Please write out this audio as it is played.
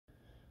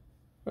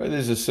All right,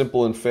 this is a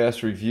simple and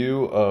fast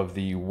review of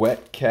the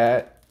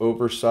WETCAT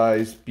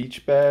Oversized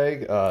Beach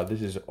Bag.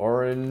 This is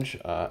orange.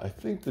 I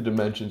think the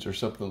dimensions are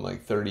something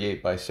like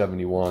 38 by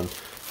 71,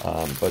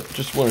 but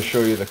just want to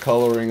show you the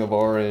coloring of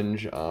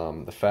orange.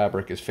 The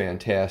fabric is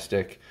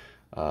fantastic.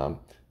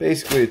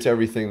 Basically, it's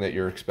everything that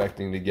you're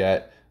expecting to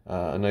get.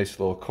 A nice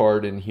little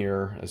card in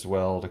here as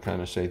well to kind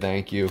of say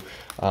thank you.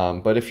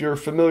 But if you're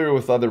familiar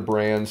with other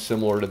brands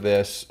similar to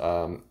this,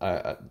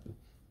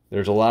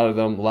 there's a lot of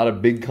them, a lot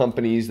of big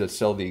companies that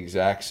sell the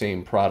exact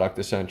same product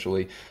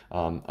essentially.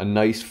 A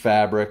nice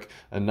fabric,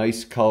 a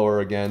nice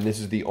color. Again, this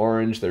is the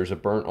orange. There's a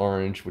burnt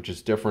orange, which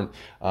is different.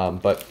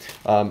 But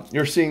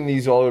you're seeing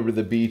these all over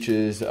the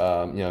beaches. You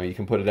know, you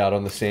can put it out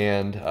on the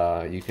sand.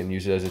 You can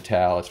use it as a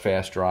towel. It's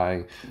fast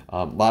drying.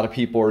 A lot of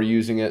people are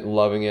using it and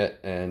loving it,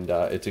 and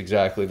it's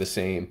exactly the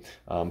same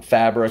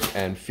fabric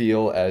and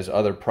feel as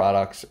other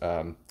products.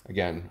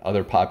 Again,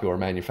 other popular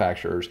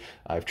manufacturers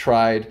I've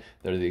tried,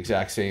 they're the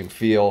exact same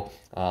feel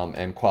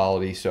and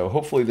quality. So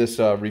hopefully this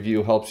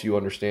review helps you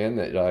understand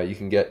that you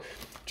can get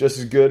just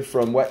as good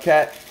from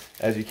WETCAT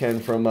as you can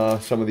from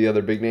some of the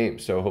other big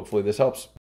names. So hopefully this helps.